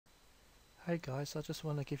Hey guys, I just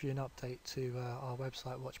want to give you an update to our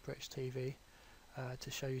website Watch British TV to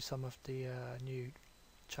show you some of the new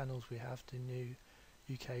channels we have, the new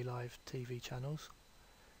UK live TV channels.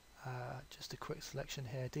 Just a quick selection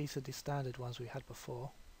here. These are the standard ones we had before.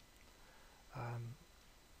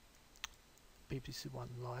 BBC One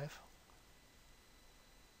Live.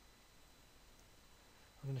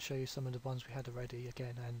 I'm going to show you some of the ones we had already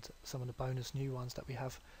again and some of the bonus new ones that we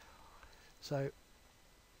have. So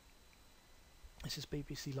this is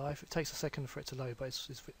BBC Live. It takes a second for it to load, but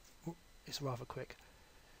it's rather quick.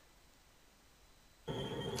 Okay,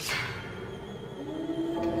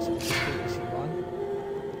 so this is BBC One.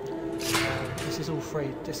 This is all free.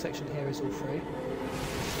 This section here is all free.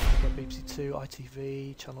 We've got BBC Two,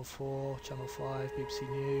 ITV, Channel 4, Channel 5, BBC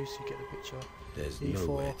News. You get the picture. There's E4,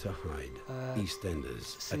 nowhere to hide.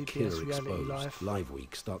 EastEnders, CBS Akira Reality Exposed. Live. Live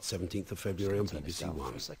week starts 17th of February on Turn this BBC down One.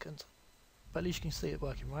 for a second. But at least you can see it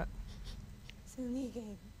working, right? It's a league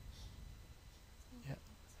game. Yeah.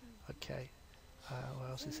 Okay. What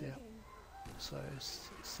else is here? So it's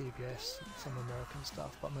CBS, some American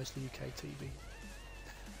stuff, but mostly UK TV.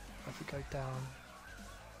 If we go down,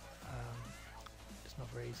 it's not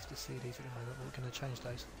very easy to see these at the moment, but we're going to change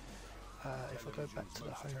those. If I go back to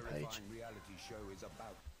the home page,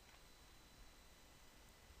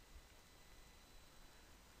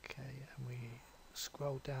 okay, and we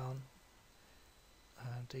scroll down,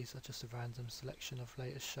 these are just a random selection of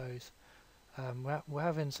latest shows. We're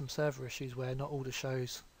having some server issues where not all the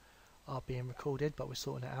shows are being recorded, but we're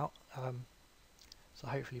sorting it out. So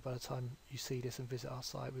hopefully by the time you see this and visit our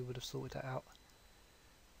site we would have sorted that out.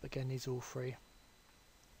 But again, these are all free.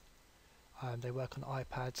 They work on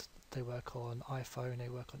iPads, they work on iPhone, they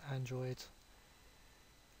work on Android.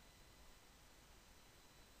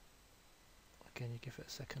 Again, you give it a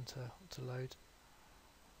second to load.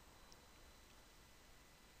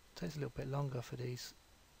 It takes a little bit longer for these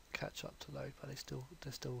catch up to load, but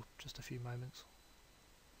they're still just a few moments.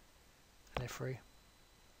 And they're free.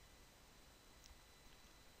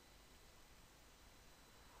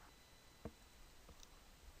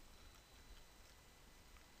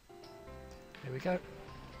 Here we go.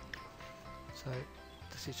 So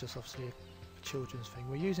this is just obviously a children's thing.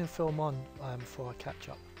 We're using Film On for our catch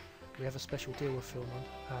up. We have a special deal with Film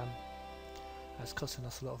On. It's costing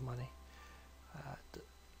us a lot of money.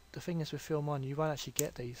 The thing is with Film On, you won't actually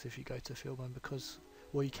get these if you go to Film On because,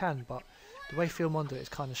 well, you can, but the way Film On do it is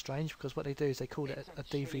kind of strange because what they do is they call it a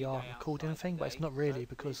DVR recording thing, but it's not really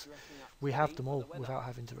because we have them all without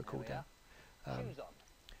having to record them.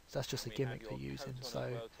 So that's just a gimmick they're using. So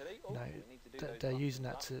you know they're using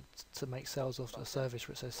that to make sales of the service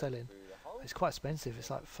which they're selling. It's quite expensive. It's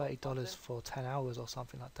like $30 for 10 hours or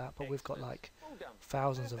something like that. But we've got like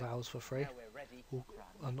thousands of hours for free,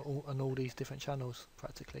 on all these different channels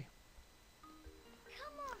practically.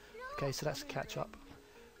 Okay, so that's a catch up.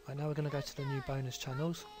 Right, now we're going to go to the new bonus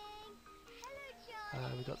channels.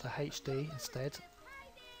 We've got the HD instead.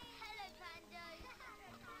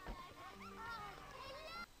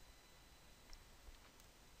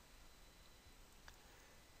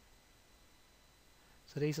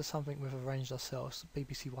 So these are something we've arranged ourselves,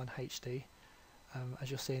 BBC One HD.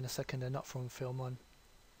 As you'll see in a second, they're not from Film On.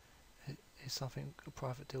 It's something, a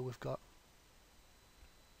private deal we've got.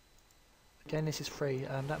 Again, this is free,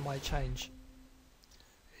 that might change.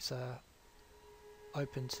 It's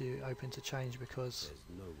open to change because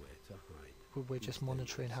we're just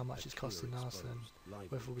monitoring how much it's costing us and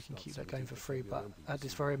whether we can keep that going for free. But at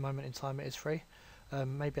this very moment in time, it is free.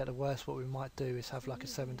 Maybe at the worst, what we might do is have like a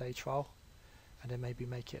 7-day trial, and then maybe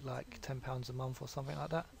make it like £10 a month or something like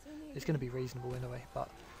that. It's going to be reasonable anyway, but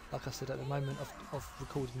like I said, at the moment of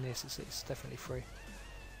recording this, it's definitely free.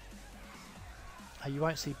 You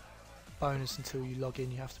won't see bonus until you log in.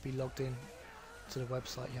 You have to be logged in to the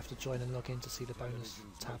website. You have to join and log in to see the bonus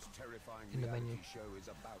tab in the menu.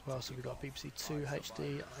 What else have we got? BBC 2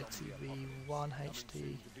 HD, ITV 1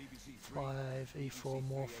 HD, 5, E4,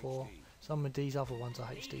 More 4. Some of these other ones are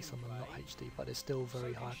HD, some are not HD, but they're still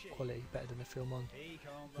very high quality, better than the Film On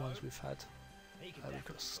ones we've had. We've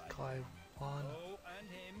got Sky 1.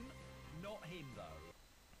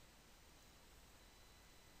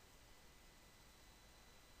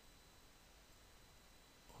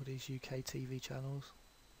 All these UK TV channels.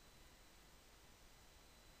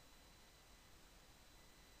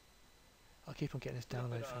 I keep on getting this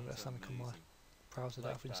download thing, but something on my browser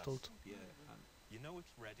that I've installed. You know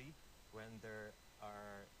it's ready when there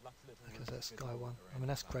are lots of little Because that's Sky 1. I mean,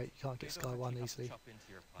 that's great. You can't get Sky 1 easily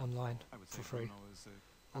online for free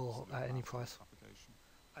or at any price.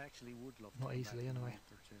 Not easily anyway.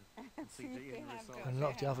 And a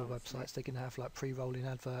lot of the other websites, they're going to have like pre-rolling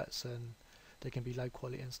adverts and they can be low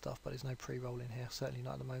quality and stuff, but there's no pre-roll in here, certainly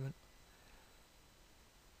not at the moment.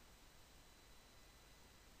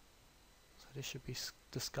 So this should be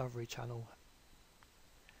Discovery Channel,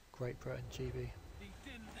 Great Britain, GB.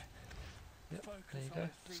 Yep, there you go,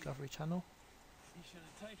 Discovery Channel.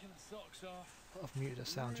 I've muted the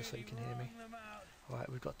sound just so you can hear me. Alright,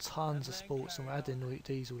 we've got tons of sports and we're adding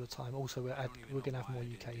these all the time. Also we're going to have more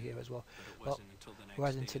UK here as well. But we're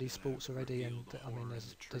adding to these sports already, and I mean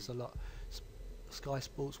there's a lot. Sky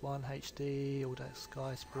Sports 1 HD, all that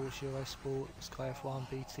Sky Sports, Eurosport, Sky F1,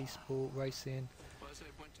 BT Sport, Racing,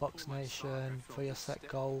 Box Nation, Viasat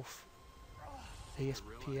Golf,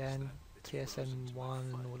 ESPN, TSN 1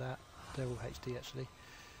 and all that. They're all HD actually.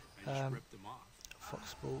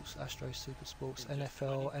 Fox Sports, Astro Super Sports,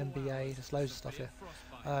 NFL, NBA, there's loads of stuff here.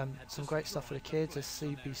 Some great stuff for the kids. There's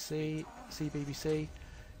CBBC,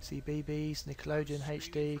 CBeebies, Nickelodeon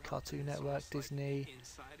HD, Cartoon Network, Disney,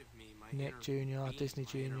 Nick Jr., Disney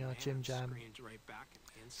Jr., Jim Jam.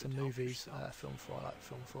 Some movies, Film 4, I like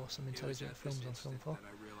Film 4, some intelligent films on Film 4.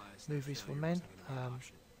 Movies for men,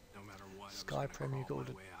 Sky Premiere, you've got all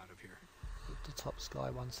the top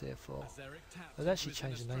Sky ones here for. They've actually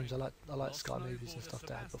changed the names. I like Sky Movies and stuff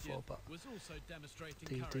they had before, but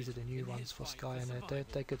these are the new ones for Sky, and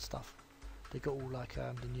they're good stuff. They got all like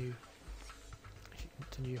the new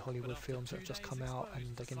Hollywood films that have just come out,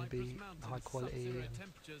 and they're going to be high quality,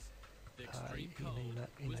 and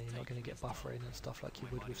you're not going to get buffering and stuff like you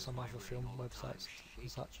would with some other film websites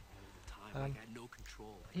and such.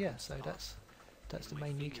 Yeah, so that's the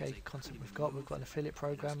main UK content we've got. We've got an affiliate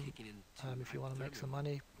program. If you want to make some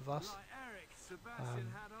money with us,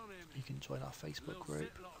 you can join our Facebook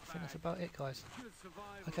group. I think that's about it, guys.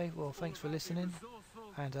 Okay, well, thanks for listening,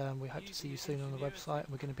 and we hope to see you soon on the website.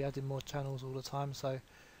 We're going to be adding more channels all the time, so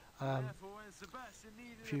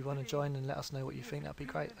if you want to join and let us know what you think, that'd be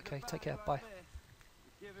great. Okay, take care, bye.